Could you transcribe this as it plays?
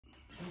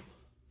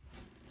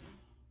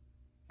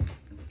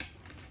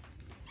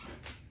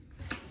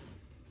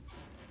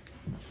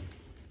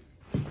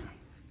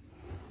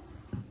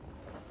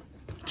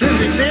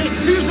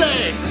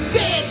Susie.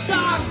 Dead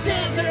dog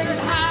desert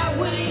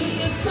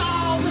highway, it's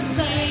all the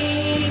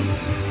same.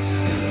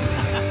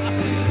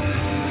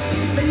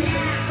 The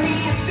life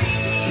has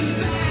been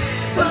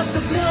expired, but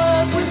the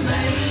blood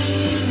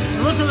remains. So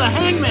listen to The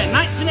Hangman,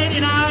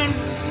 1989.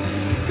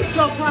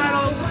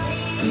 Self-titled.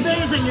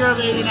 Amazing year of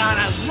 89.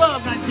 I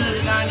love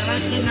 1989 and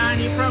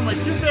 1990. Probably my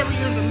two favorite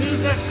years of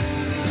music.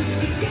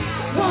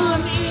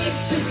 One itch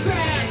to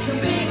scratch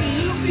and baby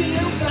you'll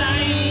feel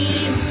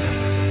fine.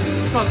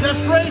 It's called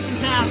Desperation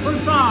Town,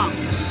 first song.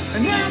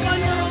 And now I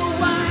know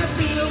why I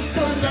feel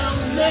so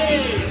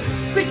lonely,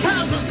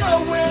 because there's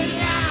no way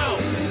out.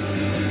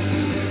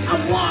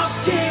 I'm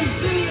walking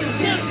through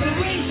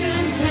Desperation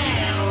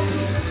Town.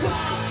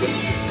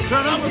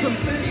 Start out with some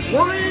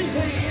Worry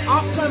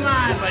Off My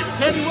Mind by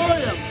Teddy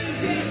Williams.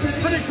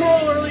 Pretty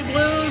cool early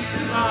blues.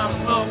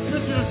 Well,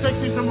 50s or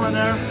 60s, somewhere in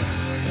there.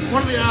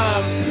 One of the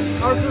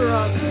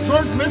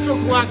George Mitchell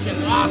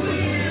collections. Awesome.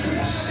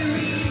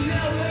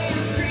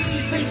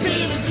 They say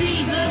that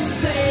Jesus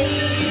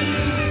saves.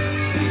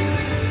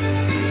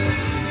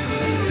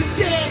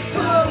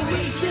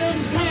 Desperation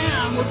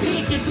Town will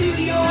take you to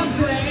your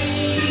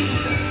grave.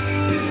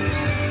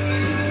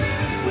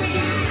 We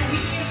gotta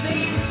hear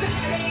these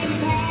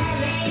sirens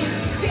howling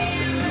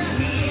down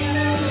the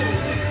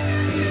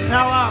hill.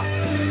 Now,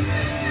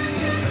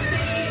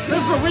 this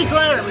is a week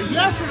later, but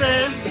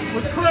yesterday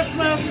was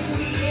Christmas.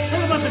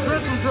 Did a bunch of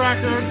Christmas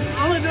records.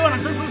 Only doing a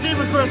Christmas Eve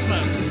and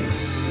Christmas.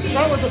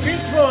 Start with the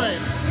Beach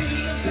Boys.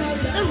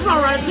 This is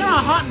alright. It's kind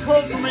of hot and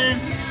cold for me.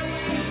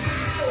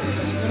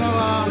 You know,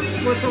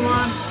 what's the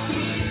one?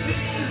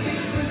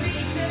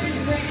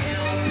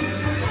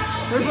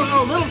 There's one,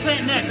 oh, Little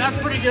Saint Nick. That's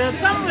pretty good.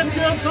 Some of it's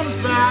good, some of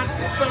it's bad,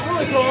 but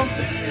really cool.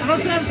 I know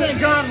Sam St.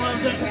 John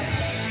loves it.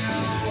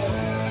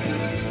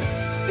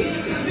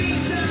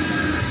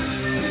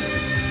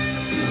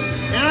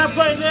 And I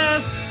played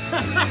this,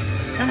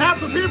 and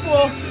half the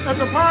people at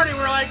the party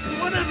were like,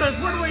 what is this?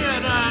 What are we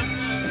at,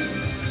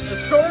 a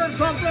store or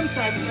something?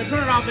 So I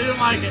turned it off, they didn't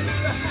like it.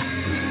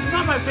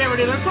 Not my favorite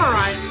either, it's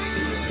alright.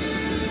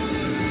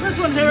 This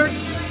one here is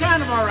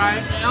kind of alright,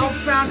 the Elf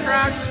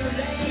soundtrack.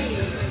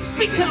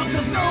 Because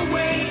there's no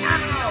way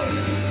out,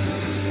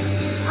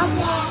 I'm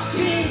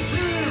walking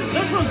through.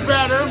 This one's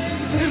better.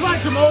 These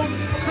like some old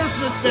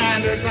Christmas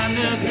standards on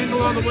this,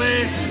 Jingle All the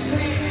Way.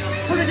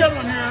 Pretty good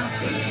one here.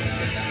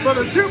 But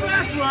the two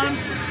best ones,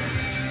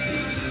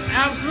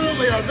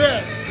 absolutely, are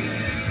this.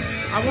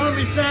 I Want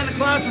to Be Santa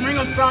Claus from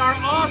Ringo Starr,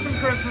 awesome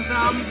Christmas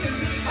album.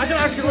 I can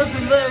actually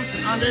listen to this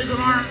on days that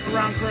aren't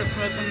around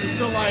Christmas and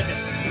still like it.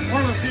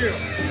 One of the few.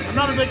 I'm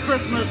not a big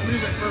Christmas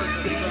music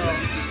person, so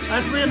I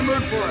have to be in the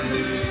mood for it.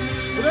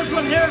 But this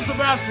one here is the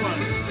best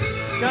one.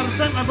 Got to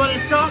thank my buddy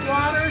Scott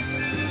Waters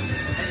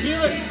and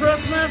Helix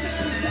Christmas.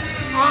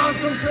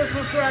 Awesome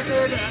Christmas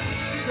record.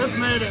 Just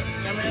made it.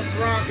 I mean, it's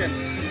rocking.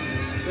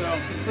 So,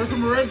 there's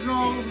some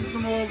originals and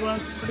some old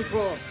ones. Pretty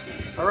cool.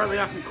 Alright, we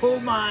got some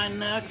Coal Mine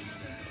next.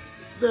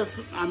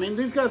 This, I mean,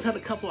 these guys had a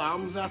couple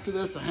albums after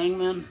this, The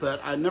Hangman, but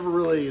I never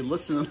really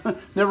listened to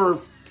them.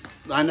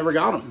 I never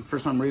got them for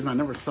some reason. I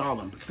never saw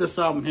them. But this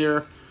album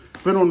here,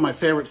 been one of my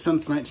favorites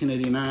since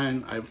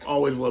 1989. I've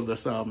always loved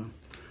this album.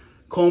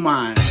 Coal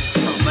Mine.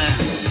 Oh, man.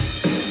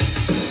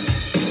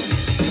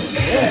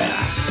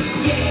 Yeah.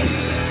 Yeah.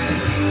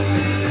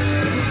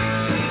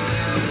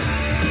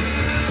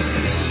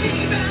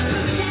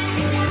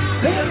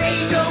 There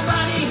ain't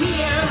nobody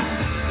here.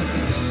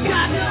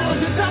 God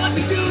knows it's all I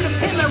can do to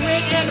pay my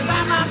rent and to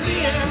buy my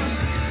beer.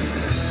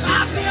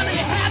 I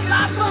barely had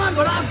my fun,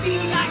 but I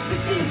feel like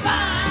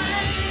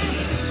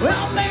 65.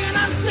 Well, man,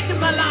 I'm sick of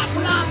my life.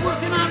 When I'm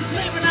working, I'm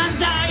slaving, I'm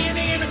dying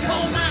in a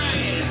coal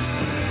mine.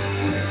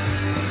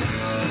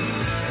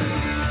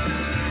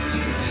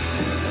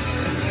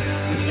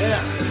 Yeah.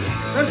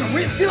 There's some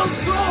Wheatfield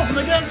Soul from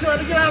the Dead Show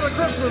to get out of the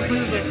Christmas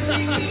music.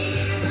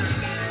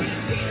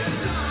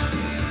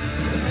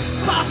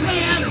 Boss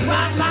man,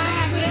 right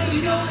line, well,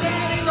 you know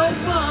that ain't no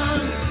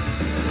fun.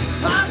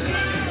 Boss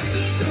man,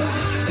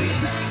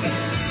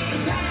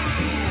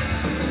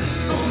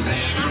 oh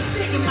man, I'm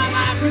sick of my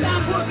life, and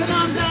I'm working,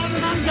 I'm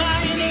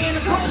dying in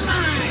a coal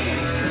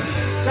mine.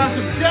 Got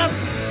some Death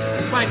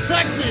by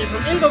Sexy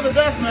from Eagle to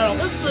Death Metal.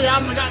 This is the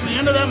album that got me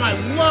into them. I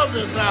love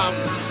this album.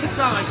 It's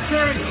got like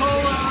Cherry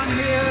Cola on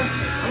here.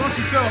 I Want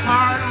You So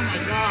Hard, oh my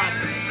god.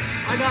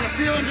 I Got a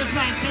Feeling, Just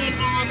 19,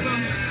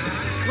 awesome.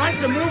 Like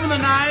to Move in the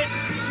Night.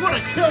 What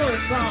a killer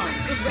song.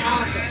 This is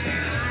awesome.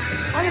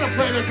 I'm going to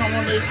play this on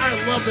one of these. I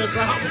love this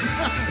album.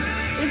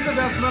 These are the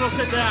best metal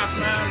kick ass,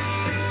 man.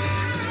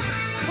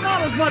 But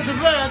not as much as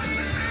this.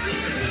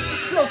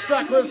 Still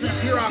stuck listening to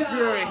Pure Rock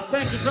Fury.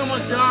 Thank you so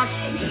much, Josh.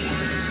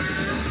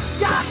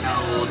 God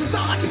knows it's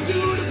all I can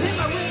do to pay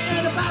my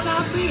rent and buy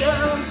my beer.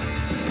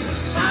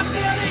 I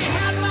barely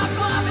had my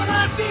fun, but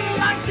I feel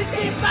like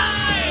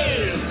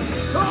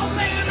 65. Oh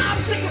man, I'm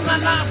sick of my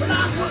life, and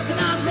I'm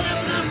working, I'm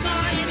living, I'm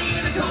dying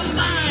in a coal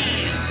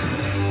mine.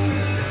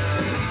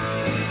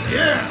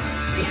 Yeah.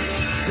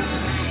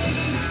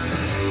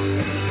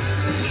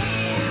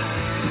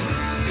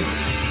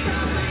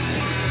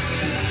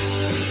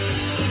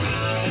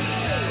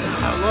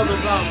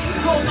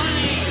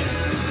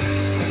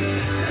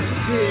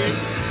 dig.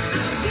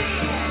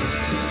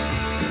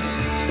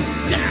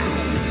 Down.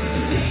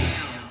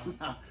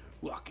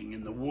 Walking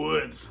in the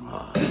woods. Oh, I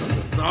love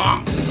this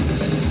song.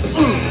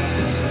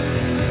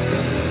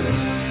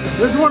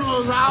 This is one of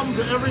those albums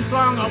that every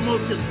song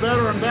almost gets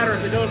better and better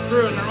as it goes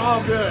through, and they're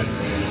all good.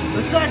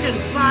 The second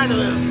side of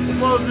this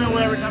blows me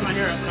away every time I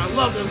hear it, but I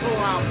love this whole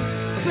album.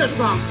 This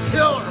song's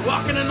killer.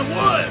 Walking in the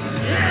woods.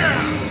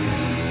 Yeah.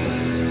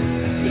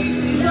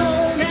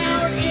 Alone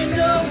out in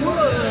the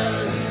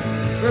woods.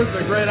 This is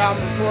a great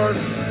album, of course.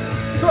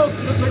 So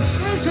the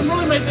should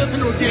really make this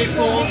into a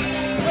gatefold.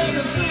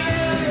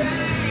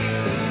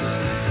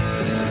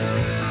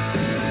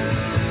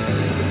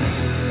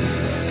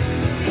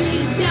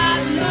 She's got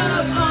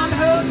love on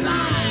her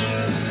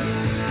mind.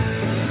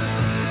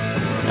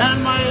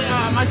 And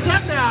my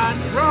stepdad,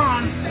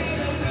 Ron,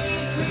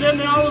 gave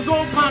me all those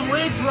old-time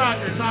Waits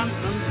records. I'm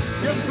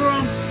getting through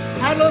them.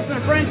 I had to listen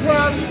to Frank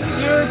Webb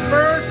years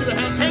first, because it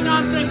has Hang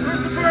On St.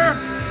 Christopher,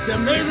 the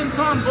amazing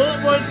song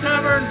Bullet Boys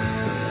covered.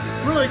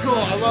 Really cool.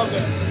 I love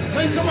this.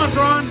 Thanks so much,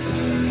 Ron.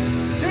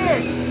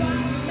 Cheers.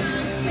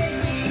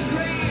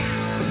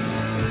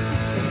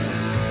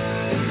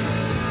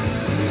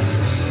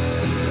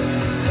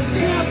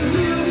 The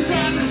blooms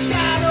and the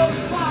shadows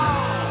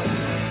fall.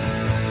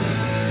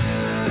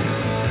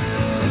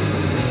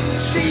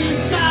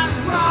 She's got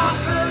raw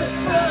earth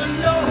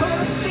below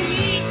her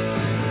feet.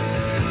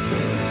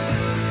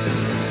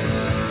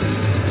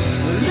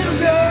 Little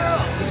girl,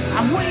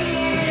 I'm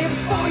waiting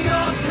for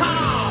your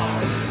call.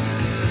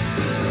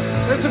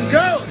 There's some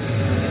Ghosts.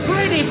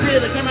 Great EP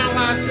that came out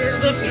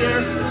this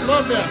year.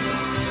 Love this.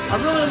 I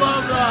really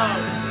love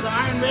the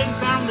Iron Maiden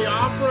Phantom of the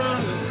Opera.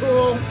 It's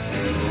cool.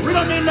 We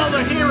Don't Need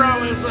Another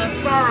Hero is the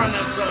star on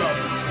this though.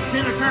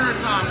 Tina Turner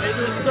song. They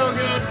do it so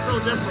good, so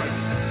different.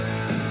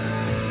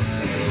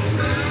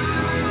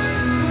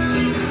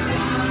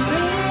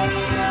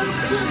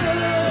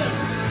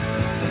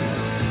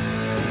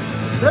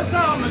 This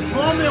album has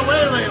blown me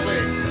away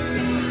lately.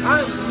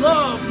 I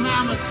love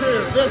Mama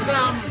 2. This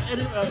album,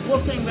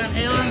 Wolfgang Van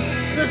Halen,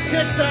 this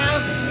kicks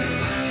ass.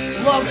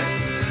 Love it.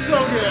 So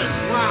good.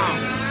 Wow.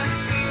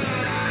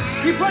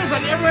 He plays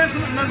like every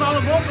instrument and does all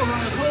the vocals on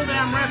this whole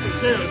damn record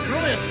too. It's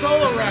really a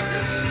solo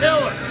record.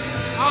 Killer.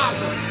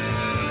 Awesome.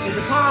 The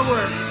guitar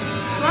work.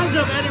 Reminds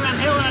you of Eddie Van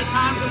Halen at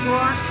times, of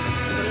course,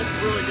 but it's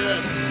really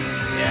good.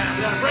 Yeah,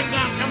 we got a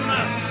breakdown coming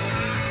up.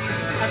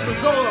 That's the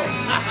solo.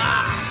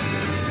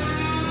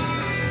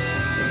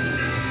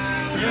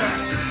 Yeah.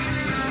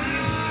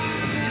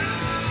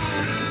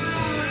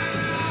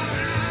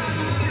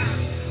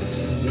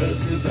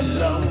 This is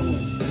alone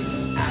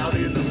out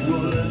in the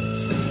woods.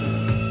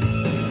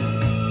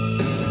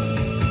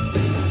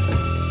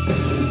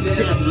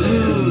 Dead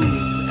blues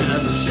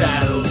as the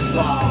shadows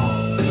fall.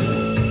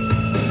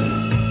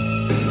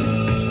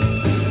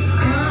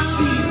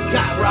 She's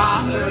got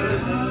raw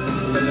earth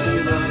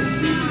beneath her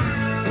feet.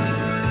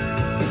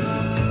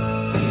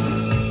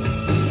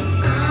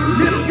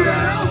 Little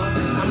girl,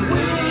 I'm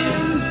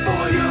waiting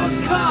for your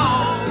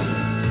call.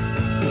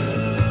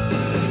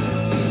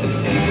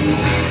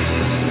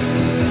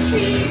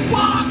 She's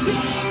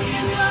walking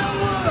in the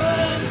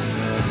woods.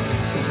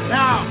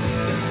 Now,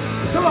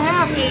 so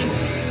happy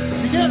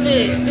to get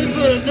these. These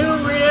are the new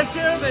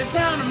reissue. They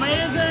sound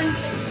amazing.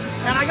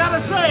 And I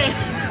gotta say,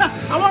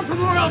 I want some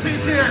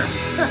royalties here.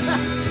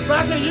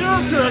 Back a year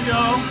or two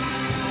ago,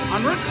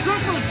 on Rich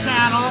Strickler's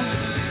channel,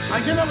 I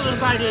came up with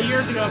this idea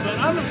years ago, but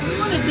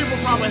many people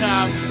probably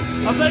have,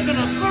 of making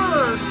a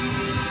third.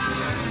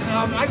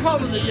 I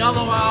called it the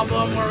Yellow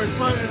Album, where we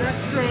put an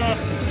extra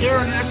here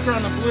and extra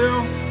on the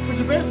blue, which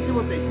is basically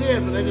what they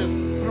did, but they just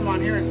put them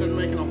on here instead of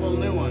making a whole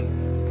new one.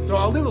 So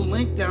I'll leave a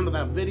link down to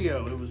that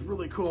video. It was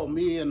really cool.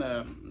 Me and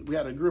we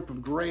had a group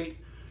of great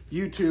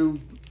YouTube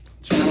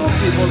channel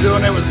people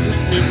doing it. It was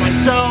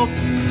myself,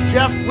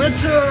 Jeff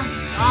Witcher,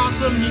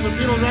 awesome. He's a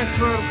Beatles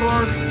expert, of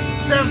course.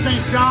 Sam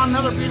St. John,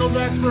 another Beatles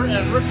expert,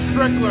 and Rich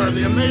Strickler,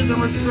 the amazing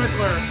Rich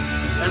Strickler.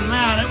 And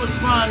man, it was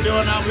fun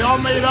doing that. We all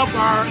made up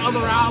our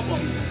other album.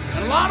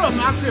 And a lot of them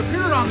actually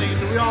appeared on these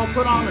that we all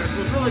put on there,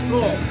 so it's really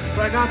cool.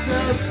 So I got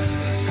this,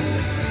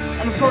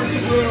 and of course the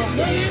blue.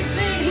 Can't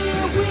sit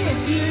here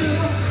with you.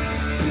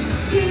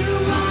 You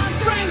are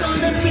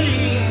strangling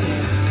me.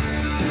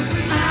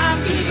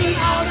 I'm giving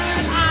all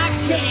that I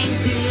can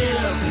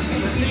give.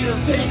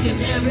 You're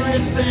taking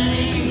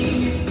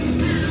everything.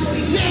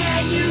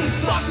 Yeah, you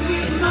fucked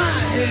with my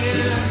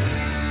head.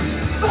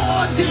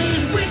 4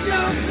 days with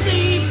no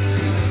sleep.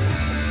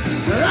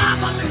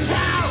 I'm on the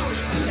couch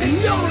and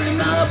you're in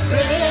the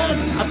bed.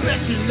 I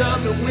bet you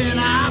love it when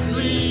I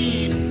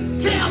bleed.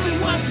 Tell me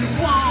what you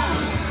want.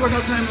 Of course,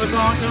 that's the name of the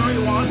song. Tell me what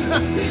you want.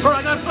 Or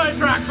I got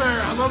sidetracked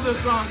there. I love this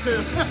song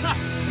too.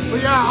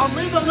 But yeah, I'll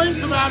leave a link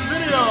to that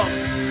video.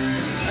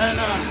 And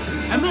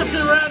I miss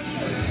you, Rich.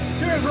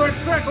 Cheers, Rich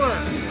Strickler.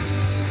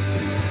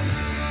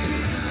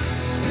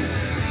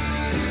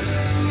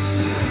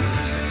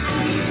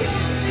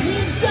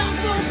 You've done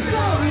for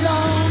so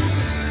long.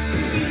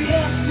 You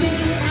left me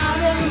out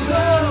on the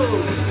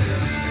road.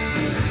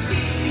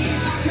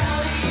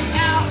 Calling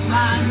out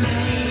my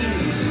name.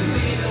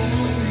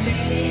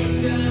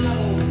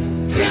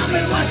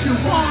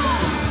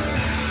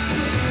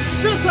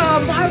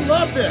 album, I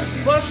love this.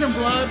 Flesh and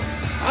Blood.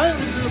 I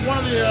think this is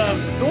one of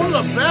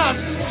the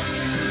best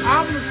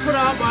albums put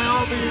out by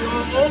all the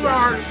older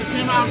artists that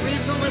came out more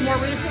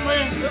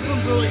recently. This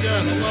one's really good.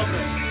 I love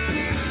it.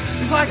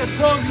 It's like a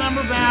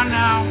 12-member band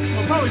now.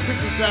 Well, probably 6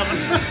 or 7.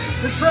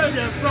 It's crazy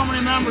to have so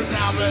many members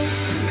now, but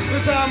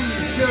this album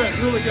is good,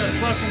 really good.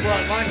 Flesh and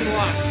Blood. Like it a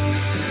lot.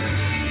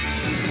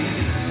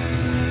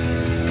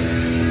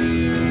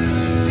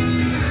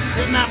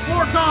 Hitting that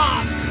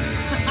 4-tom.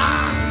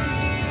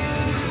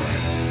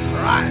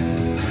 All right.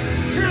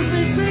 Here's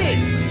BC.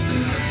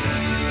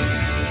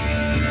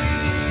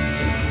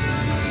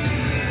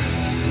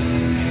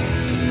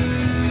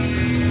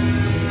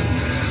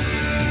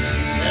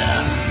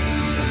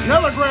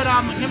 Another great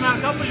album that came out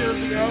a couple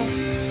years ago.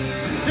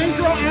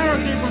 Synchro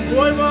Anarchy from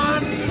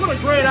Voivod. What a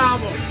great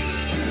album.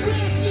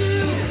 With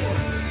you,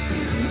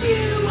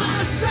 you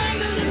are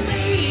strangling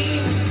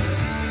me.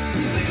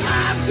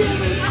 I've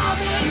given all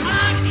that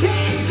I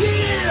can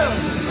give.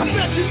 I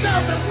bet you know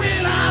that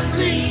when I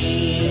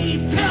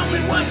bleed. Tell me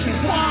what you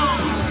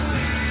want.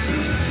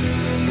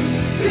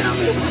 Tell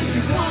me what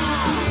you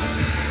want.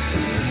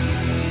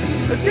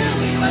 Tell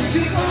me what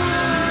you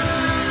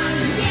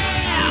want.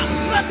 Yeah,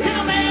 but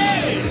tell me.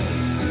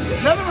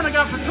 Another one I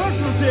got for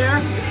Christmas here.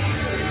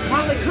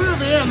 Motley Crue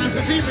the end. There's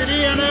a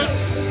DVD in it.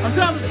 I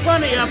still haven't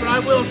spun it yet, but I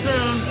will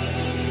soon.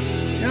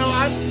 You know,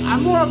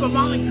 I'm more of a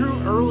Motley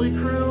Crue early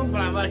crew, but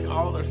I like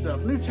all their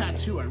stuff. New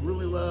Tattoo I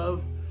really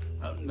love.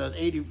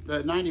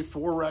 The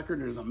 94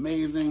 record is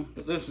amazing.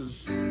 But this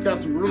has got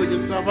some really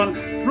good stuff on it.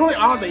 It's really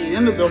odd they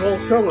ended the whole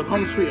show with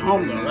Home Sweet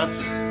Home though. That's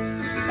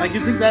like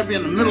you'd think that'd be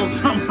in the middle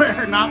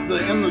somewhere, not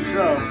the end of the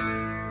show.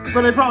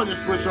 But they probably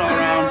just switched it all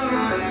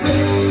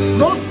around.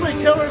 Mostly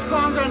killer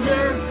songs on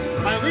here.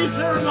 My least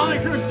favorite Motley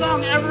Crue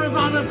song ever is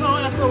on this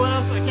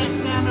SOS. I can't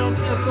stand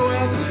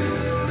SOS.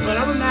 But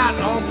other than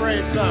that, all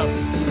great stuff.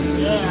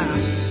 Yeah.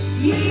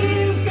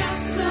 You've got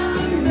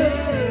some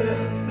nerve.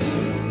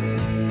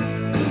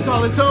 It's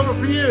called It's Over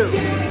For You.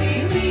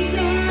 Take me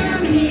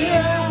down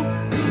here.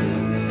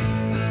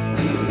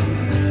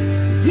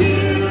 You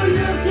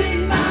look in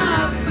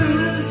my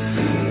boots.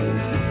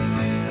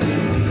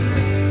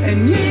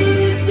 And you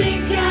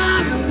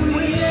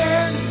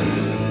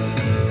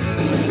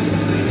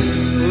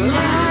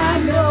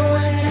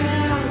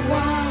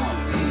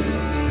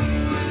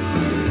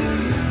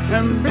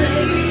and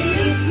baby,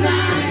 it's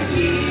not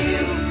you.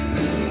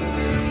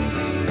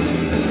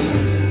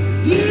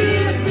 You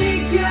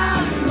think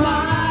you're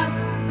smart,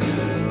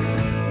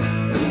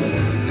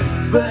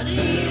 but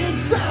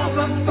it's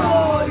over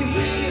for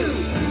you.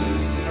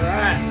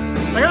 Alright.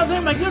 I gotta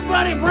thank my good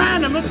buddy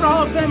Brandon, Mr.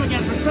 Hall of Fame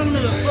again, for sending me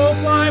the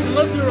Soulfly. I've been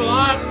listening to it a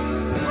lot.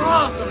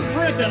 Awesome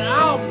freaking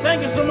album.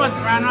 Thank you so much,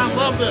 Brandon. I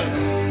love this.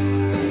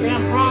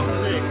 Damn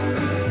Prophecy.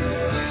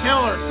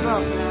 Killer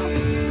stuff, man.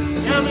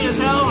 Heavy as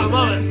hell. I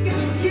love it.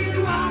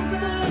 You off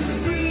the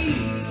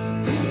streets,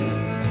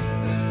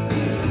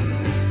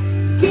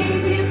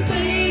 give you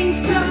things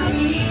to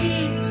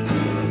eat.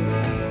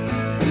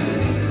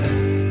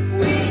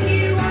 When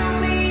you want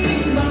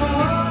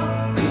more,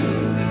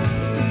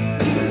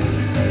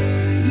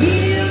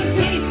 you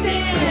taste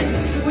it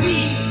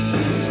sweet.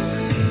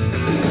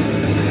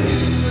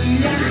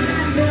 I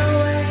know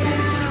what I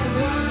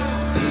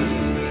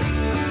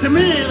want. To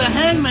me, the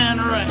Hangmen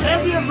are a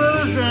heavier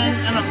version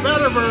and a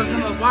better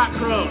version of Black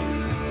Crowes.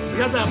 You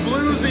got that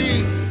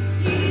bluesy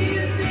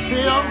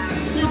feel.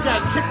 These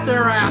guys kick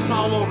their ass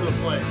all over the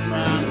place,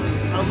 man.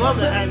 I love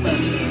the Hangman.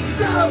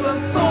 It's over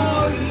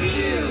for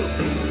you.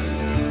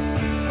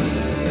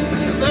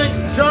 Thank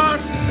you,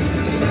 Josh,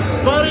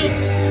 buddy.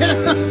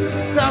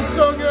 Sounds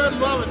so good.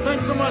 Love it.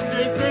 Thanks so much,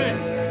 JC.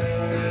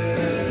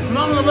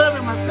 Among the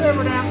Living, my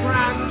favorite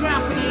Anthrax,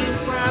 Japanese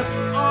press.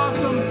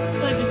 Awesome.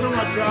 Thank you so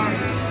much, Josh.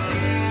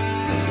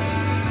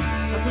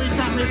 That's what he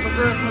sent me for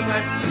Christmas.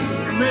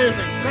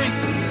 Amazing.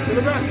 Thanks. You're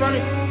the best,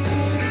 buddy.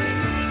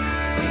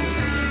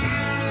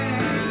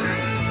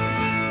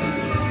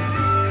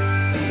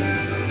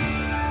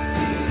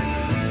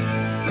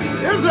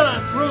 Here's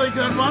a really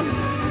good one.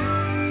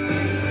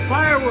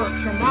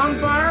 Fireworks from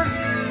Bonfire.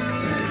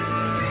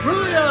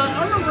 Really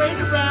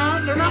underrated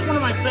band. They're not one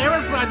of my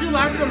favorites, but I do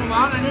like them a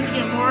lot. I need to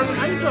get more of them.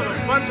 I used to have a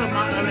bunch of them.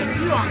 I mean, a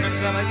few on this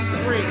set. I think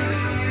 3.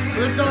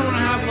 But this is the only one I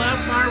have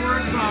left.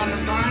 Fireworks on the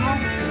vinyl.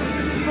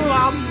 Cool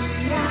album.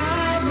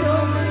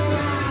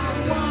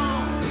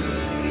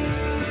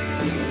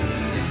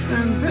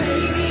 And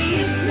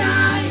baby, it's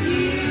not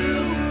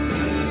you.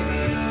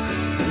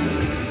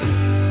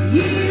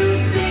 You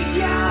think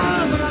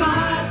you're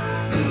smart,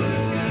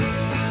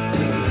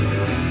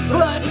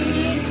 but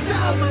it's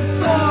over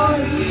for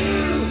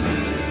you.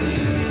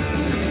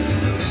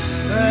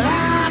 I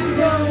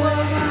know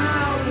what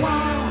I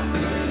want.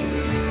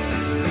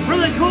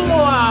 Really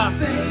cool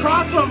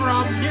crossover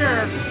album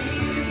here.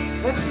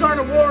 Let's Start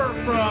a War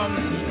from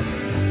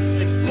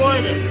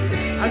Exploited.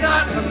 I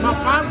got about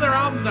 5 of their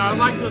albums out. I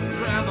like this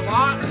band a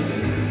lot.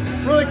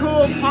 Really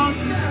cool punk,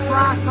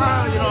 thrash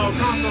style, you know,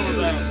 crossover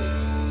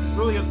band.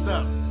 Really good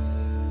stuff.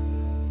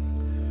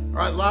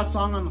 Alright, last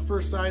song on the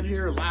first side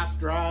here, Last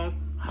Drive.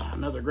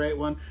 Another great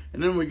one.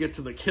 And then we get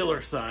to the killer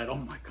side. Oh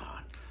my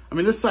God. I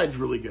mean, this side's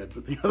really good,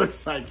 but the other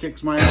side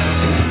kicks my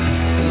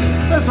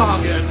ass. That's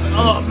all good.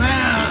 Oh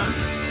man.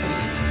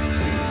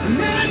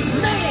 That's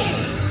me.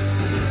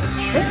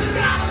 It's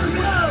out on the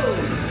road.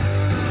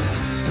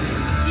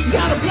 You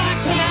got a black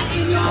cat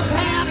in your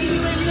path and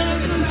you ain't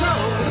letting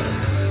control.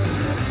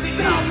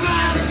 Don't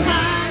ride the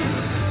time.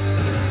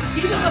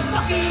 You go to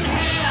fucking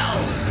hell.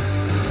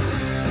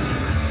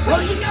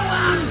 Well, you know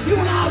I'm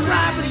doing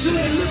alright, but you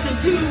ain't looking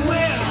too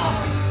well.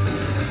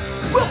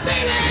 Well,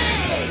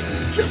 baby,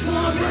 just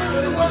one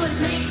word, I wanna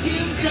take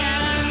you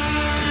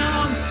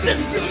down. This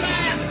is your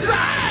last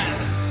drive.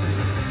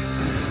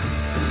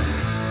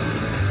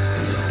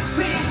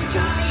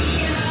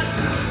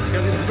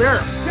 Give me the beer.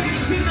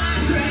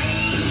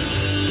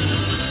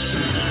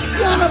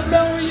 Gonna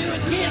blow you a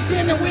kiss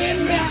in the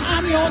wind, now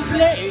I'm your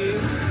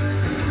slave.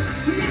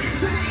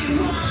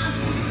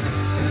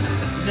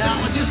 Now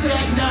what you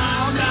said, no.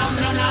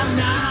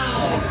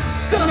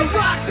 Gonna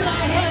rock the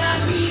hell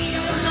out of me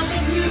and I'll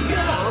let you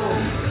go.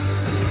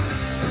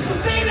 But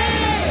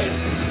baby,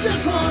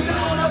 just one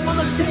note, I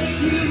wanna take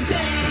you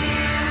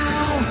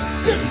down.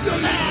 This is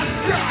your last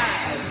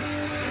drive.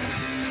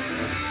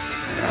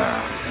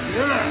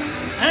 Yeah.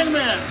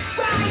 Hangman.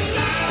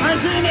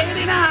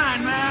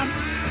 1989, man.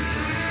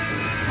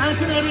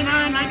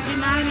 1989,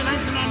 1990,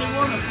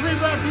 1991, the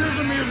 3 best years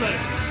of music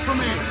for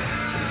me.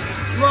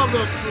 Love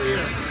those 3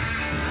 years.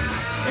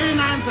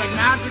 89's like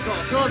magical,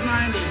 so is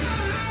 90.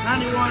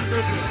 91,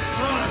 bitches.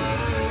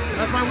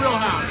 That's my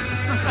wheelhouse.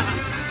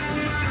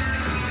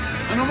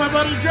 I know my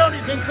buddy Jody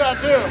thinks that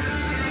too.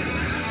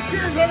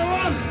 Cheers,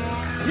 everyone.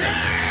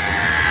 Yeah!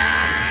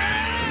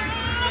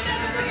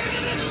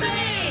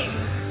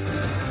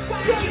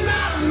 Getting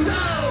out on the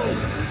road.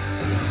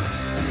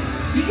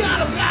 You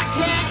got a black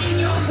cat in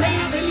your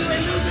pants and you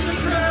ain't losing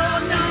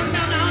control. No.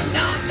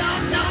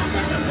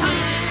 There's no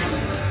time.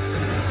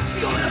 It's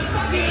going to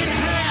fucking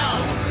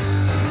hell.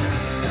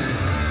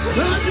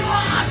 Well, you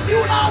are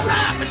doing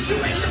alright, but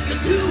you ain't looking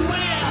too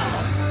well.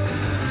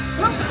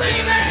 But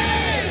baby,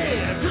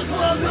 just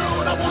one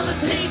road, I wanna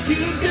take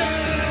you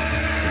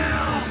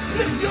down.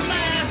 This is your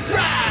last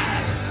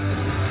drive.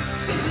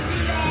 This is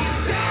your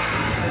last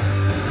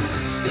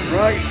drive.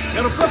 Right,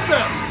 gotta flip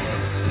this.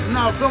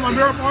 Now, fill my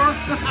beer for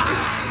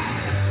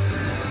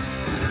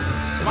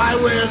My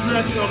way is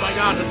next. Oh my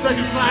God, the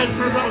second slide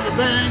starts out with a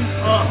bang.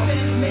 Oh.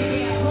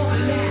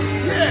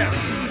 Yeah.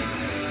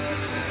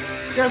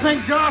 Gotta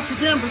thank Josh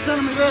again for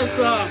sending me this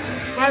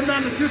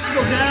 5-man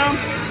acoustical jam.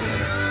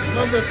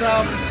 Love this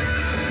album.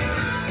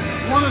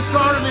 One that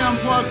started the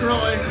Unplugged,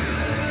 really.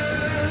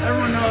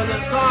 Everyone knows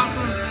it. It's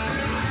awesome.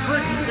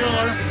 Freaking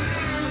killer.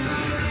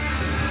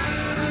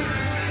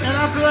 And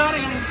after that,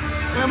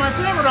 my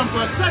favorite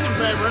Unplugged, second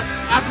favorite,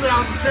 after the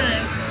House of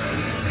Chains,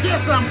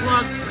 Kiss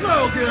Unplugged,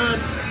 so good.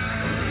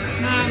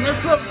 Man, this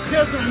put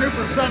Kiss in a new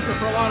perspective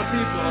for a lot of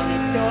people, and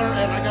it's killer,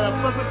 and I gotta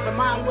flip it to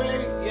My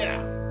Way,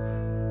 yeah.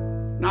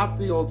 Not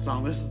the old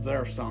song, this is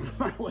their song,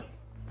 My Way.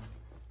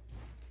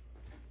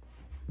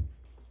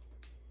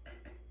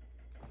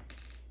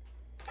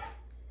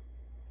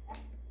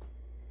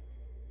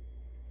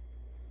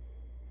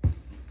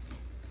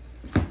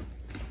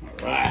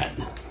 All right,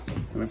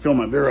 let me fill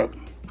my beer up.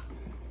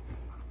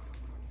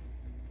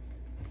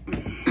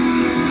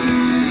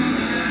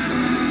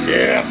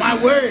 Yeah, my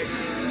way.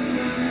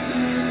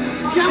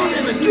 Can't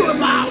even do it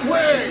my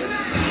way.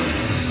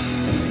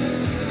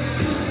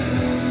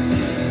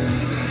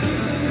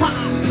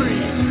 Palm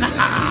trees,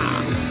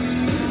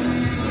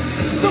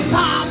 the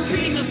palm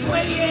trees are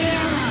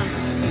swaying.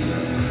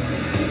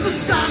 The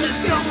sun is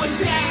going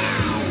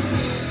down.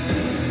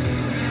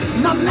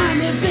 My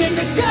mind is in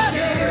the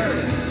gutter,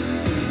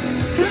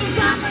 'cause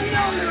I'm a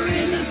loner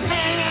in this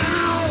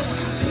town.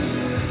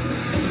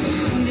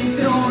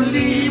 Don't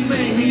leave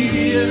me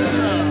here,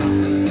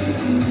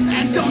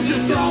 and don't you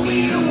throw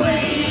me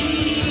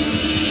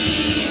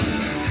away.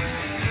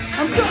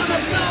 I'm gonna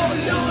blow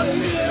your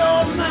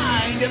little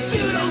mind if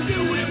you don't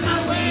do it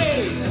my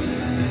way.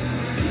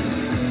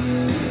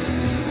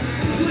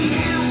 We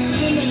out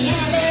in the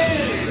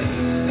alley,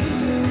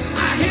 I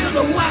hear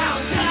the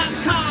wildcat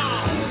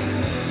call.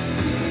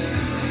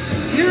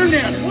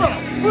 Union, what a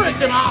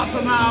freaking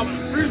awesome album.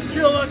 Bruce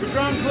Kulick,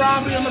 John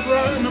Corabi and the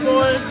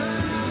boys.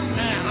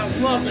 Man, I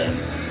love this.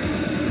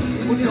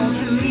 Well, don't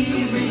you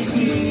leave me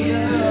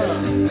here,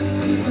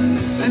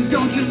 and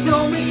don't you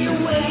throw me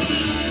away.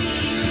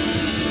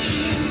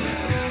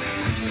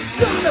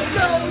 Gonna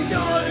blow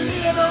your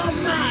little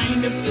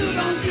mind if you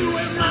don't do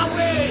it my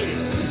way.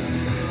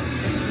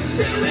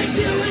 Do it,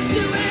 do it,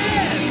 do it.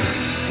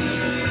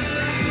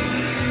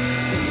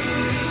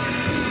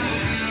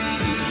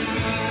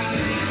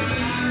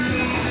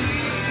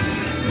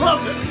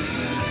 Love this.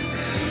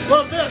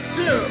 Love this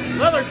too.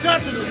 Leather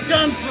Duchess is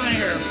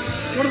Gunslinger.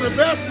 One of the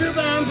best new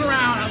bands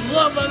around. I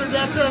love Leather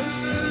Duchess.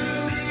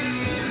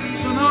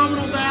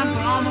 Phenomenal band,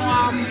 phenomenal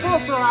album.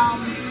 Both their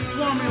albums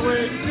blow me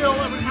away still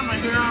every time I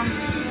hear them.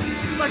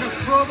 It's like a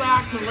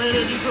throwback to the late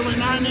 80s, early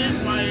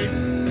 90s.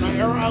 My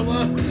era I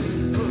love.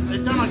 They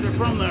sound like they're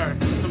from there.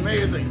 It's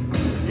amazing.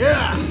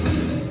 Yeah.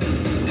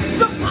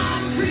 The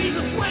palm trees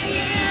are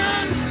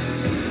swaying.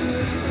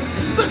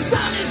 The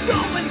sun is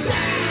going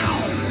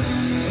down.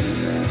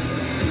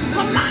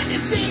 My mind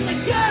is in the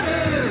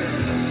gutter.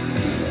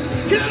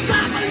 'Cause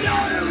I'm a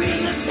loner in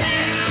this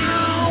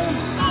town.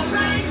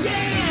 Alright,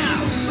 yeah.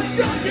 But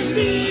don't you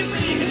leave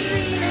me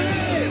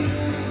here.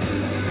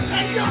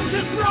 And don't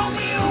you throw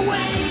me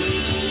away.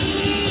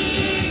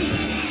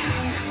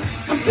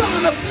 I'm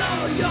gonna blow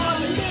your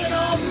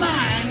little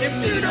mind if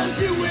you don't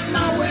do it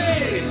my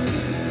way.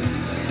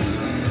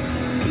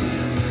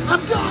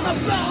 I'm gonna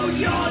blow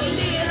your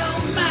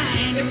little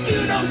mind if you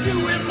don't do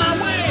it my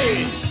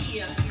way.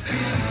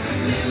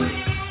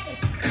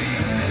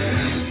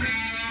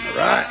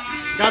 Alright.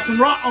 Got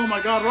some oh my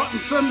god, Rotten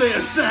Sunday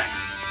is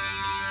next.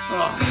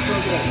 Oh, so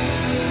good.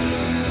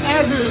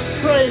 As is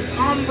Tres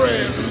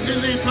Hombres from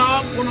ZZ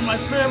Top, one of my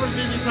favorite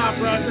ZZ Top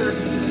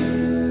records.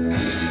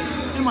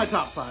 In my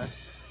top 5.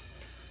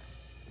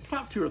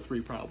 Top 2 or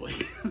 3 probably.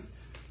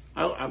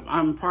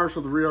 I'm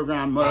partial to Rio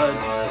Grande Mud.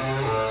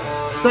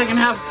 Second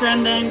half of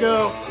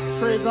Fandango,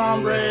 Tres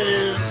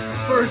Hombres,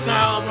 first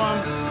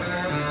album,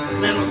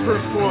 man, those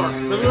first 4.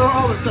 But they're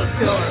all such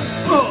killer.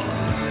 Oh.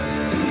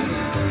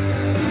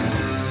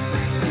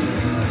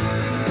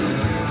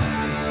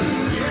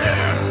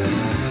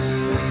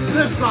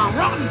 This song,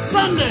 Rotten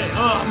Sunday.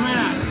 Oh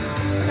man,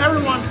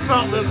 everyone's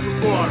felt this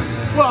before.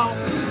 Well,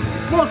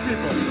 most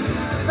people.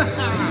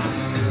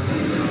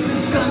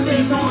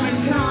 Sunday morning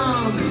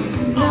comes,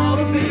 all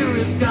the beer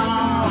is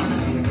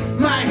gone.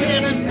 My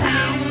head is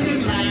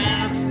pounding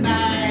last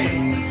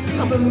night.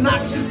 Of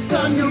obnoxious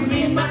sun, you're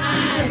in my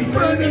eyes,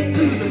 burning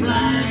through the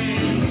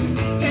blinds.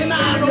 And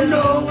I don't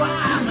know why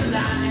I'm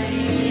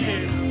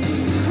alive.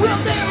 Well,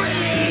 there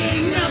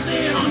ain't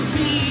nothing on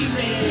TV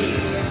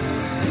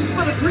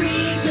but a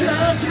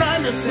preacher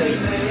trying to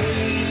save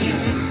me.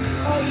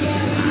 Oh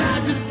yeah,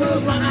 I just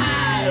close my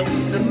eyes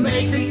and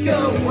make it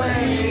go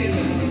away.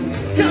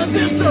 'Cause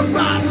it's a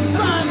rotten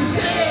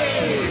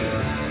Sunday.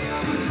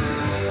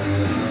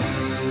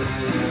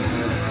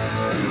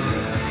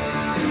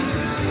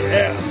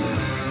 Yeah.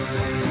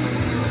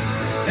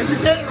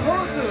 Educated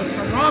Horses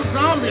from Rob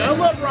Zombie. I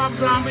love Rob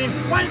Zombie.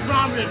 White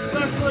Zombie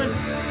especially.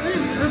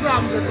 His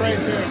albums are great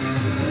too.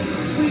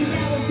 We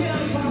never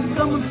get on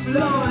someone's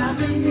floor, I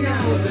didn't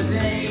know the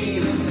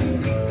name,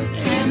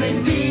 and they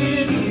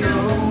didn't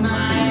know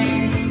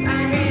mine. I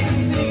had a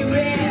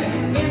cigarette,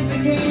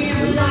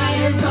 entertaining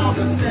liars all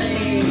the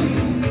same.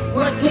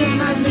 What can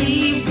I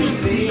leave this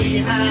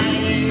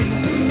behind?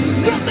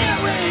 But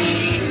there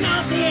ain't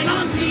nothing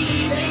on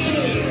TV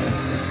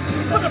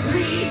but a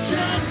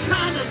preacher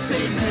trying to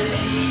save me.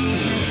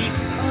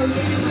 Oh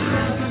yeah,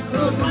 I just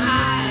close my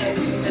eyes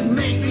and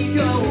make me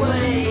go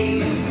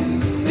away.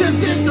 'Cause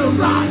it's a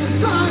rotten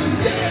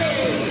Sunday.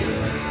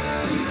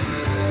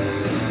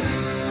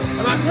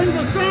 About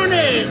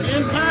Quinquestones,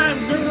 In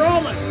Times New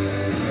Roman.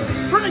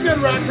 Pretty good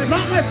record.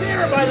 Not my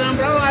favorite by them,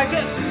 but I like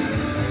it.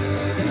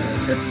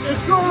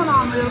 It's growing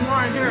on me the more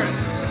I hear it.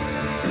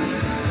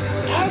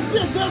 As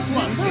did this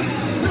one.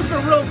 This is a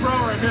real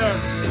grower here.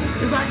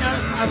 It's like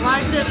I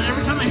like it, and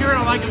every time I hear it,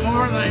 I like it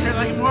more, and then I hear it, I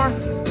like it more.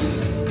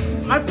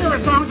 My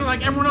favorite songs are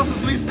like everyone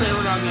else's least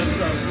favorite on this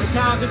stuff.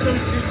 Metallica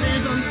 72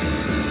 Seasons.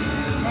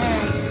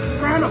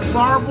 Kind of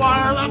Barbed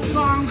Wire, that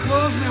song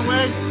blows me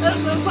away.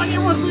 It's like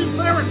everyone's least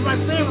favorite is my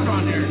favorite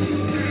on here.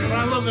 But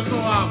I love this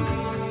whole album.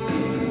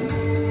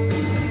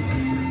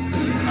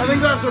 I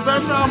think that's their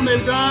best album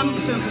they've done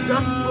since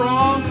Justice for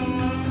All.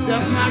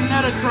 Death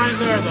Magnetics right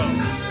there though.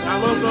 I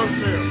love those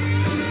two.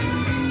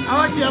 I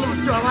like the other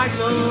ones too. I like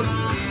Load.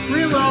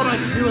 Reload I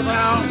can do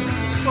without.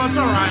 Well, it's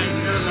alright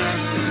here and there.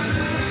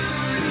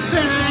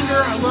 Saint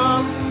Anger I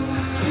love.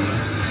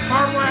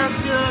 Hardwired's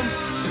good.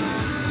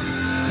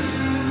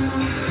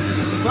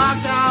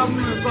 Black Album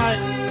is like,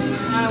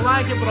 I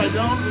like it, but I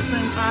don't at the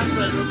same time.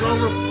 So it was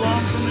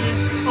overblown for me,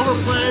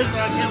 overplayed, so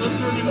I can't listen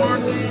to it anymore.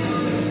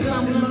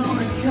 Some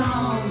moment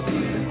comes,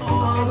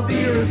 all the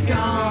beer is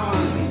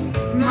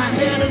gone. My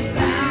head is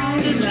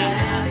pounding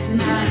last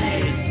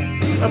night.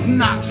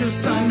 Obnoxious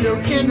sun, you're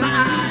in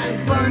my eyes,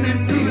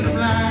 burning through the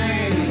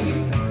blinds.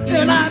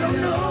 And I don't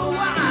know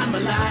why I'm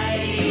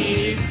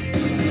alive.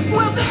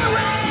 Well, there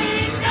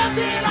ain't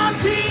nothing on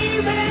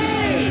TV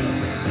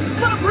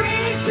but a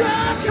preacher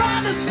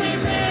trying to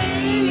save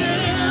me.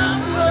 Yeah,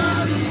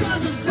 well, so I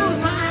just close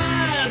my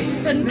eyes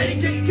and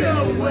make it go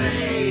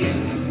away.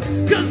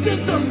 'Cause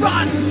it's a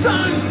rotten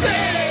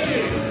Sunday.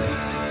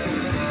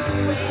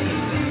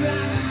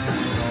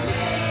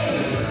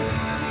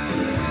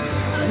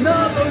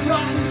 Another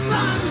rotten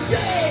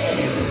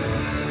Sunday.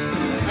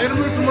 I gotta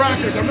move some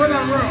records. I'm running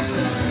out of room.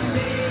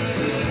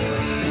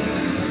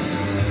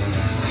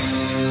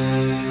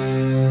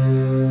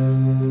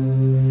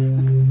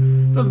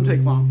 Doesn't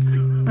take long.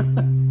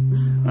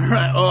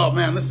 Alright, oh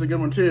man, this is a good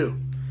one too.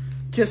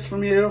 Kiss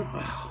From You.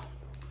 Oh,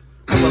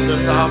 I love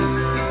this album.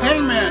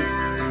 Hangman.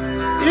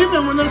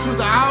 Even when this was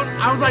out,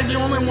 I was like the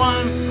only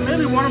one,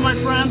 maybe one of my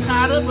friends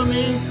had it with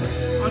me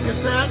on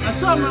cassette. I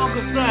still have it on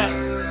cassette.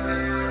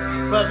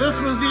 But this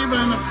was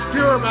even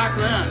obscure back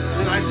then,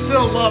 and I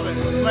still love it.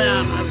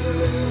 Man,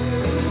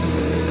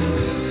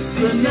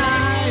 the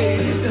night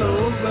is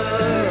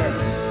over,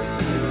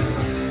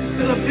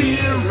 the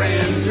beer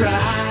ran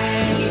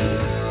dry,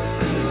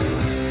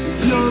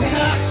 you're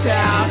passed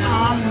out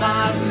on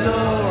my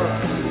floor,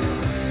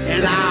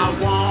 and I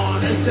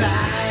wanna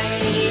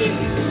die.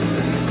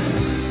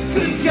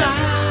 Good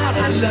God,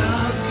 I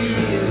love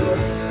you,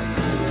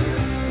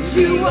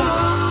 you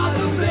are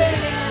the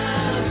best.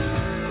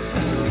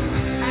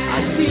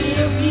 I'd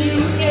give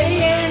you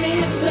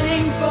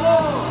anything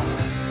for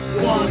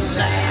one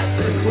last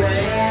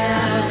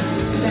request.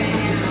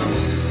 Damn,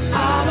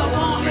 all I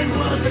wanted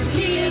was a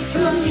kiss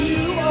from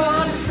you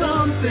or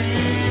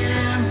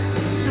something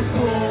to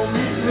pull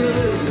me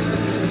through.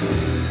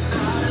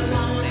 All I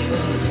wanted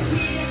was a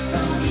kiss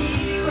from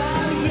you,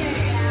 oh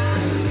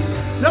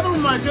yeah. Another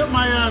one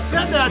my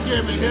stepdad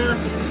gave me here.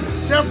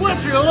 Jeff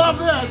Witcher, you love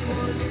this.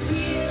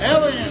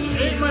 Alien,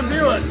 Ate My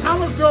Buick,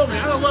 Thomas Dolby.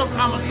 I love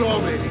Thomas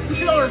Dolby.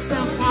 Killer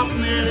synth pop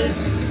in the 80s.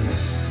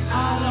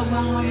 All I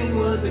wanted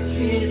was a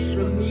kiss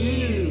from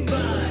you,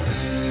 but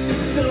the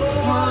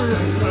doors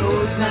are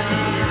closed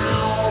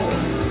now.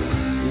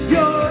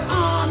 You're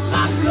on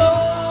my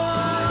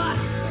floor.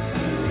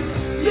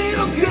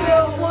 Little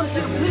girl, won't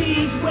you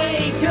please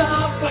wake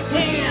up? I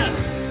can't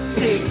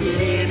take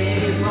it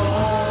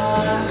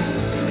anymore.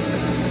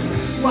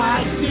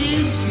 Why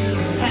did you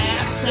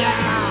pass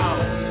out?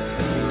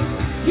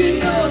 You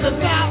know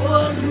that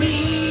was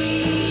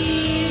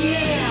me.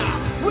 Yeah,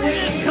 when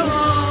it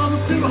comes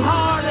to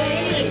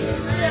heartache,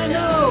 I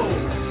know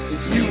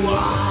that you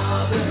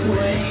are the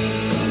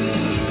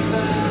queen.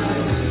 But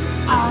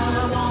all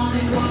I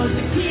wanted was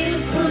a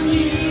kiss from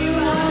you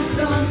or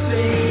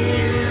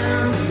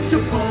something to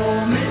pull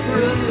me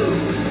through.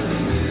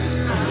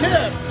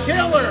 Kiss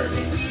Killers.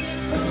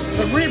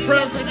 The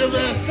repressing of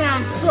this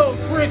sounds so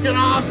freaking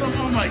awesome.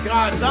 Oh my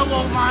God,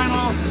 double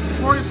vinyl,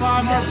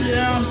 45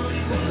 RPM.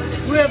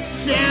 With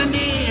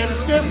Shandy and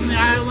Escape from the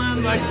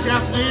Island, like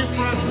Japanese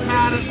presses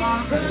had it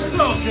on.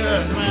 So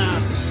good,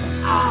 man.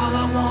 All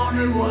I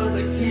wanted was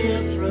a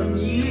kiss from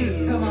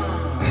you. Come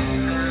on.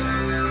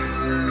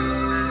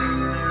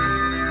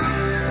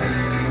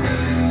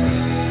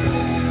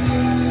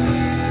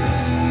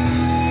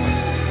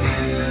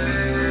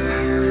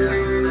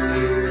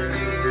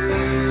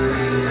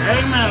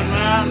 Amen,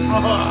 man.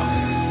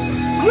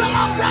 Well,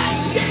 all right,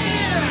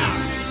 yeah.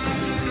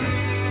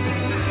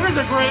 Here's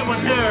a great one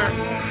here.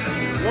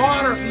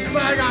 Water from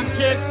Saigon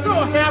Kick. So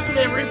happy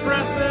they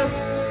repressed this.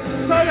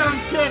 Saigon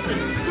Kick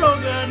is so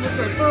good. This is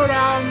their third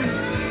album.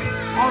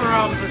 All their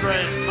albums are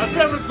great. My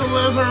favorite's The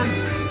Lizard,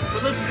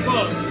 but this is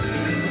close.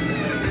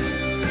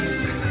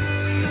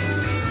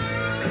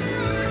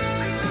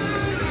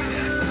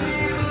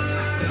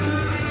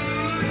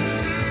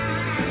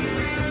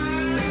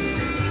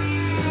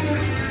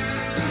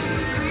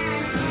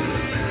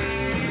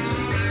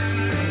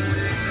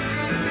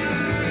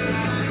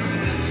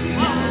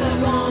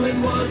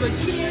 Was a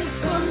kiss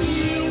from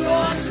you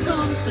or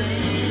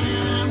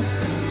something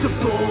to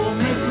pull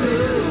me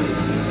through.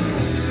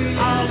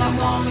 All I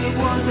wanted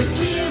was a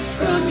kiss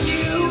from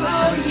you,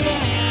 oh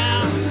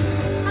yeah.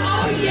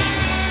 Oh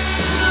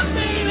yeah,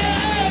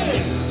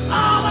 baby.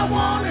 All I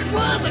wanted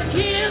was a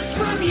kiss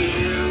from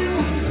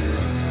you.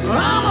 All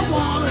I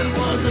wanted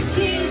was a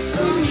kiss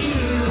from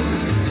you.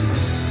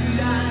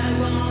 All I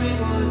wanted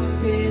was a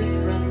kiss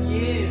from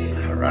you.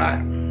 All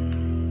right.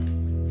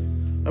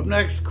 Up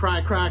next,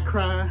 Cry, Cry,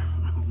 Cry.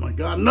 Oh my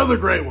God, another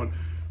great one.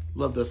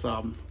 Love this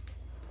album.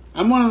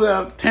 I'm one of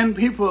the 10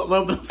 people that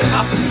love this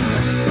album,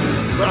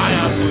 but I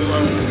absolutely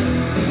love it.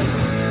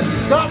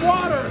 Scott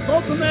Waters,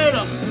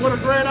 Ultimatum. What a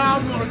great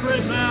album, what a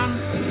great band.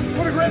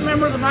 What a great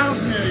member of the mountain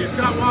community,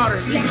 Scott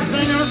Waters. He's a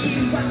singer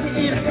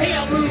in a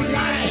pale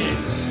moonlight.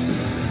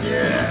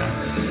 Yeah.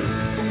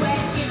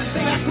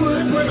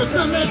 Backwoods where the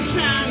sun makes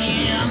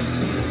shining.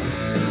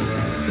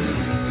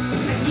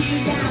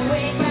 You gotta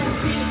wake up,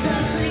 sleep so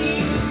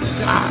sleep.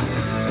 God.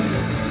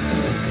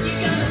 You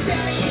gotta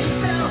sell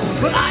yourself,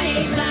 but I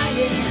ain't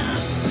lying.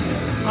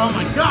 Oh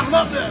my God,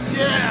 love this,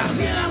 yeah.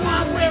 Get on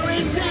my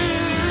wearing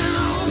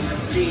down.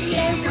 She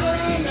ain't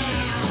going now.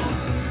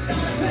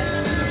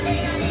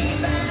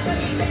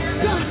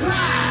 Gonna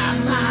cry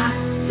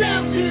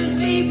myself to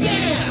sleep,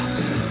 yeah.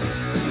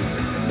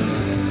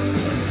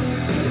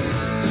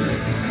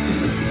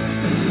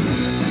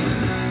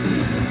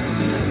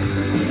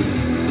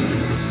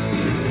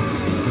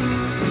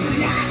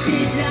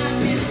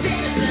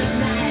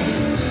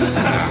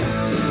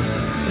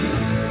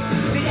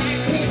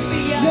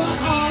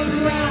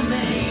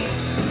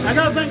 I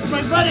gotta thank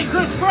my buddy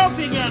Chris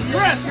Brophy again.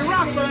 Chris, you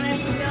rock, buddy.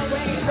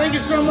 Thank you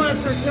so much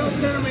for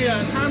sending me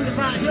a Time to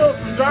Find Hill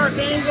from Dark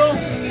Angel.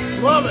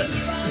 Love it.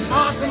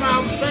 Awesome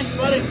album. Thanks,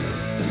 buddy.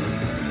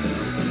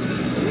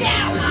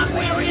 Now I'm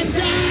wearing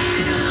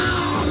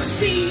down.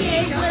 She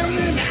ain't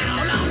wearing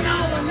down. Oh no,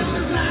 I'm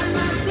gonna cry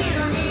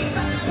myself.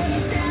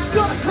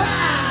 Gonna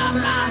cry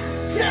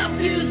myself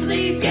to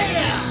sleep,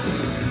 yeah.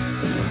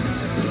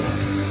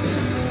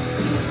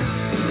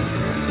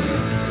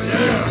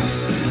 Yeah.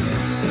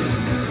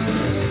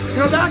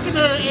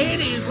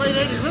 80s, late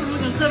 80s, this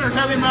was considered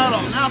heavy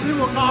metal. Now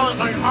people call it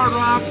like hard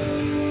rock.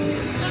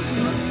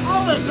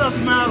 All this stuff's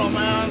metal,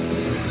 man.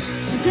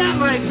 You can't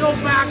like go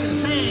back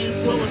and change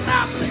what was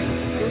happening.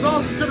 It was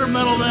all considered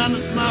metal then,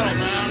 it's metal,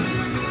 man.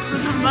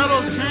 This is metal,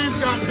 it's changed,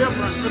 got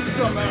different. It's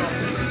still metal.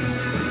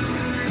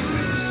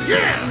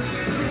 Yeah!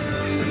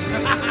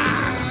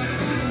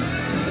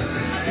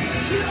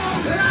 You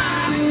won't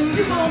cry,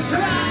 you won't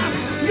cry,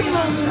 you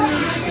won't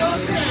cry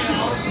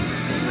yourself.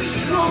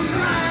 You won't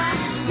cry,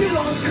 you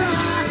won't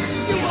cry,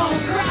 you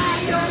won't cry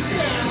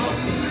yourself.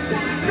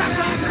 Cry,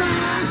 cry,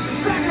 cry,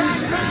 cry, cry,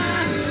 cry,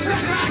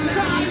 cry, cry,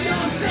 cry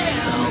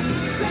yourself.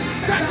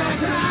 Cry, cry,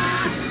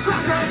 cry, cry,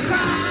 cry,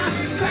 cry,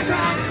 cry,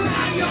 cry,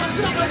 cry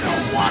yourself. I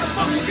don't want to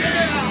fucking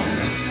yell.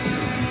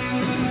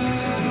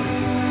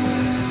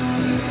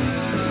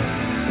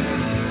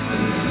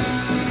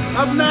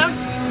 Up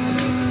next,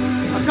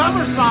 a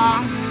cover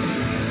song.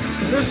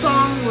 This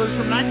song was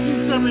from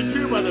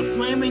 1972 by the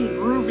Flaming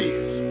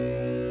Groovies.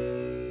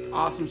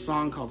 Awesome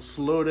song called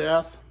Slow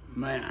Death.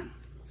 Man.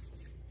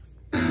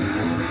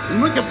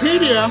 And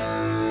Wikipedia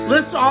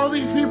lists all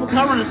these people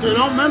covering it, so they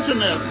don't mention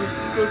this.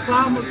 The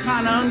song was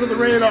kind of under the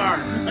radar,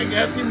 I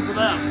guess, even for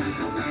them.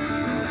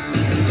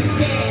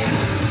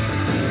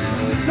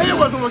 Maybe it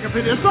wasn't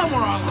Wikipedia,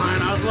 somewhere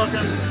online I was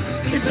looking.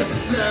 It's a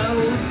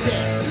slow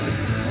death.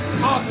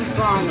 Awesome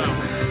song though.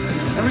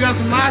 And we got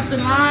some Last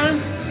in Line.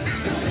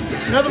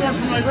 Another one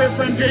from my great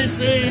friend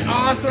JC.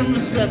 Awesome.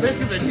 This is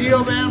basically the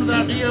Dio band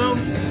without Dio.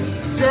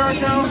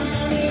 Jericho.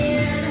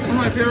 One of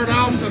my favorite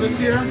albums of this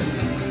year.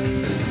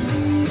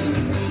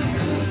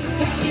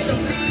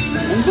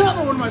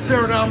 Another one of my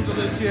favorite albums of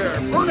this year.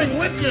 Burning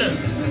Witches.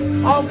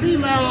 All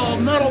female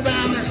metal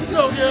band. They're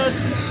so good.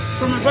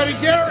 From my buddy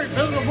Gary.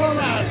 Physical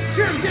Format.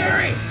 Cheers,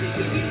 Gary.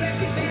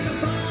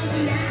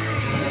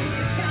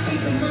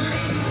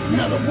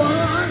 Another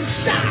one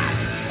shot.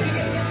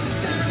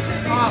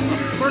 Awesome.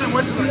 Burning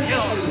Witches are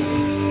killed.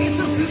 It's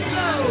a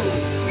slow.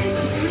 It's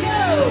a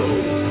slow.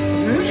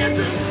 It's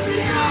a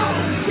slow.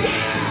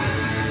 Yeah.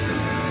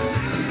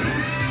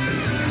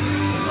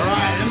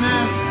 Alright, and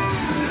then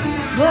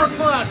more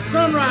Clutch.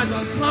 Sunrise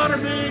on Slaughter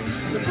Beach.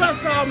 The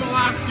best album of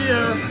last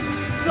year.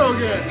 So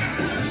good.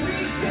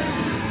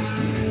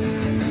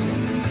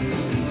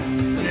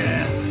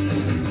 Yeah.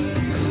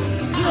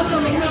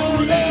 You're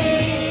lonely.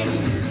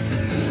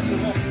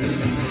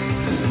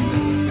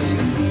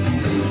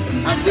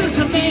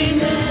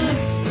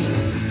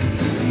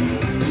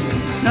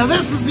 Now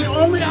this is the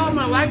only album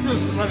I like this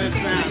by this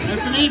band.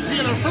 It's an EP,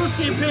 their first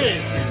EP.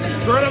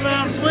 Greta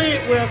Van Fleet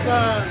with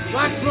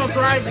Black Smoke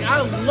Rising.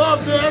 I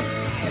love this.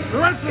 The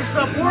rest of the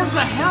stuff bores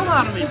the hell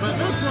out of me, but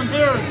this one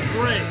here is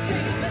great.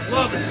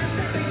 Love it.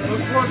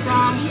 Those 4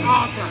 songs,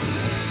 awesome.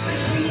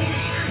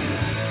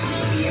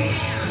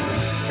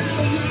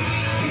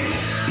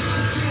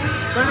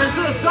 But they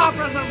should have stopped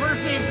at the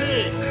first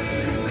EP.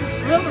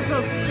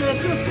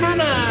 It's just kind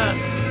of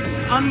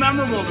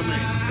unmemorable to me.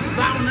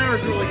 That one there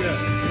is really good.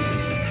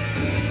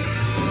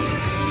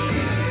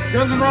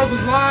 Guns N'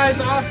 Roses Lies,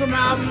 awesome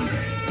album.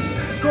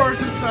 Of course,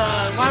 it's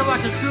Live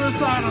Like a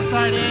Suicide on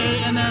side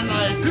A, and then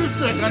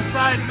Acoustic on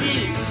side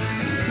B.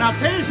 Now,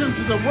 Patience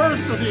is the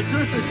worst of the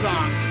acoustic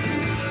songs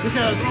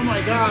because, oh my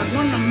God,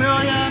 1 in a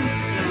Million,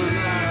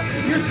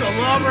 and Used to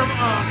Love Her.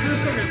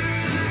 Acoustic is,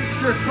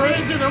 you're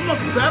crazy. They're almost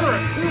better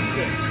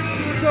acoustic.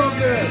 So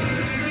good.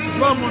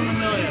 Love 1 in a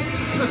Million.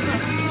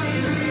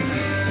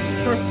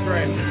 Of course, it's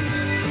great.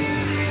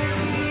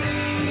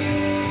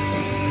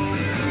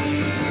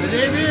 The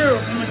debut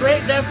from the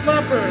great Def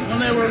Leppard when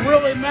they were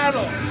really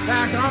metal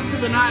back on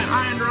through the night,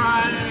 High and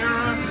Dry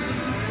era.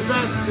 The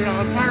best, you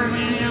know,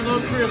 Pyromania,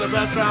 those 3 are the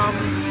best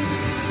albums.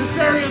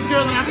 Hysteria is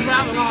good, and after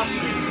that, they lost me.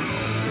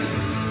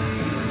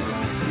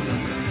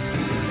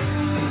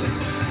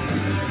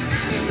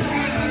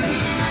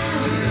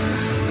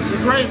 The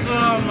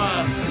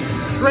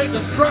Great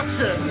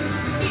Destruction.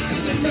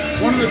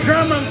 One of the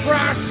German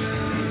thrash,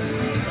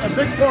 a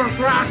big 4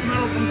 thrash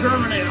metal from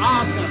Germany.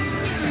 Awesome.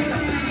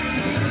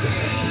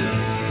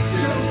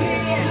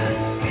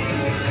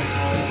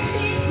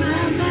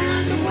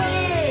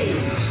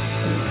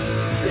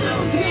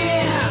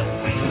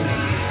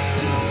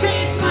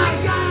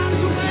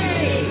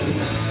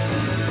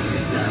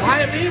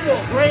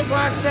 Evil, great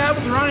Black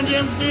Sabbath, Ryan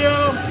James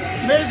Dio,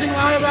 amazing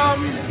live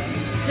album,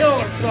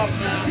 killer stuff,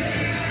 man.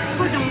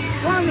 Freaking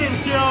Ryan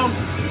James Dio,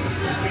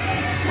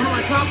 one of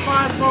my top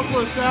 5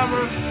 vocalists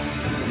ever.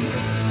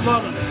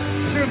 Love him.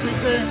 Seriously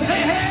saying,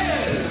 hey,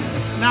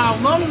 hey! Now,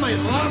 Lonely,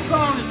 the last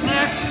song is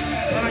next,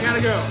 and I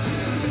gotta go.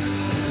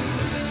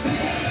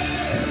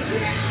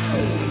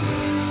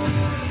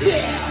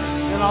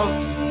 Yeah! And I'll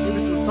give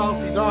you some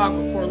Salty Dog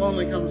before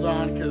Lonely comes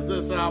on, because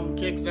this album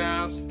kicks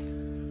ass.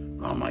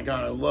 Oh my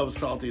God, I love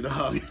Salty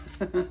Dog.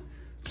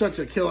 Such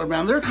a killer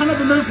band. They're kind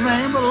of in this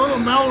vein, but a little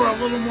mellower, a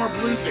little more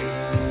bluesy.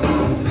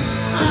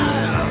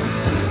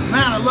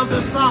 Man, I love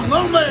this song,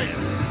 Lonely.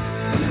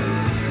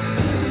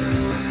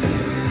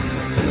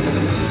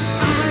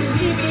 I'm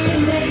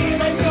sleeping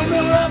late, I come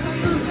up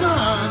in the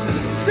sun.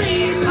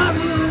 Stay in my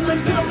room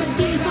until the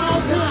day's all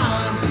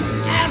done.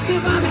 Ask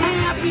if I'm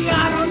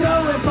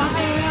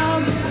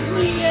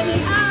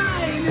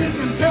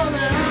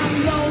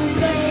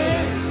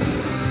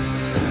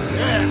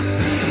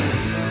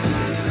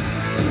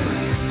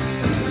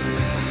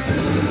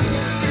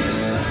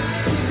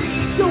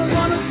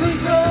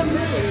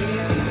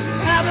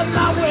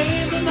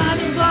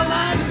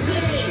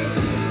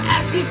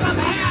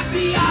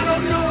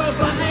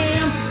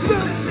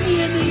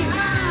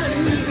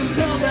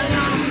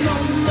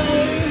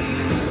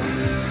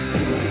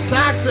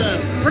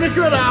Listen, pretty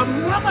good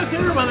album. Not my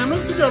favorite by them,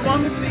 it's a good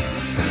one.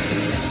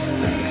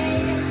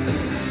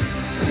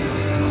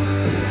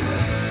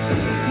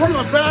 One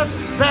of the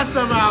best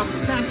of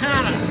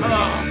Santana.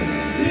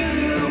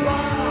 You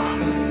are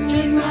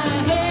in my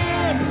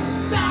head,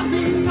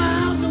 1,000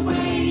 miles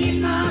away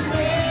in my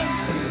bed.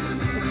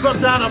 Flip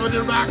that up and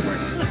do it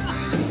backwards.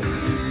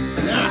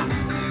 Yeah.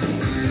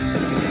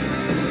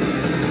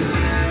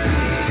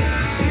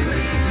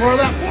 More of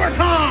that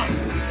 4-tone.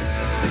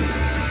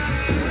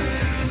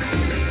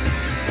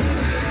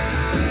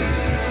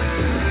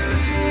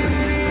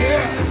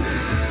 Yeah.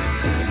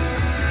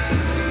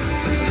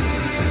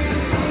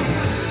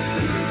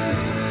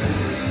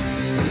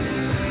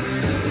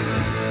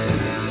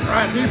 All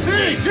right, DC,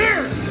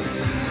 cheers.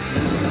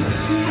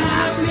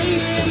 I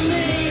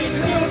really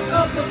built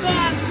up the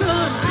bad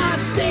sun. I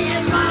stay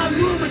in my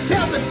room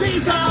until the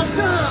day's all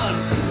done.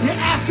 You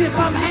ask if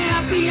I'm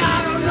happy,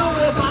 I don't know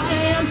if I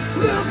am.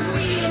 Look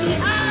me in the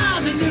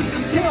eyes and you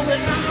can tell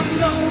that I'm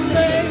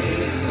lonely.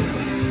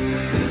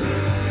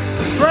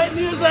 Great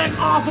music,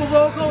 awful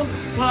vocals.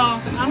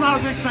 Well, I'm not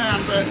a big fan,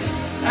 but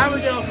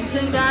Abigail from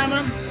King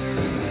Diamond.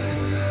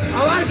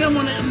 I like him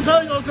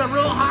until he goes to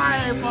real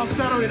high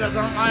falsetto he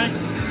doesn't like.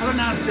 Other than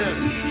that, it's good.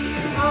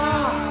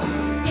 Oh,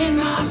 in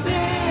my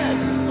bed,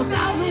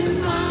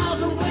 1,000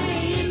 miles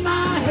away in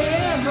my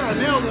head. I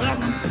nailed that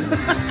one.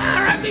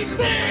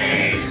 R.I.P.T.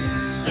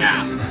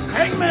 Yeah,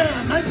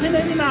 Hangman,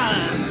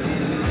 1989.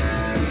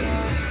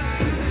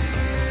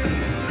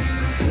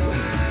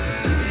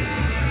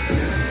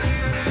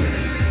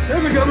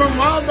 Here's a good one,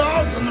 Wild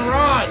Dogs and the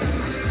Rods.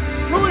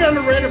 Really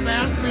underrated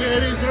band from the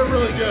 80s, they're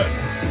really good.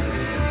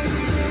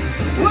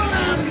 Well,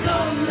 I'm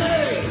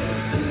lonely.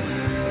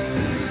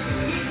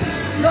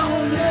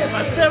 Lonely.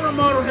 My favorite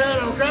Motorhead,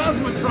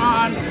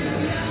 Orgasmatron,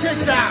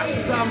 kicks ass.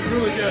 This album's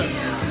really good.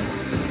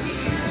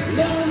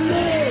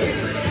 Lonely.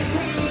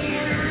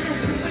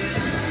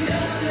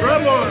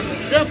 Redwood,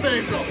 Death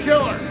Angel,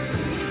 Killer.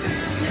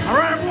 All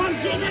right, everyone,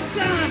 see you next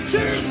time.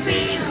 Cheers,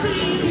 BC.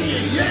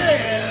 Yeah.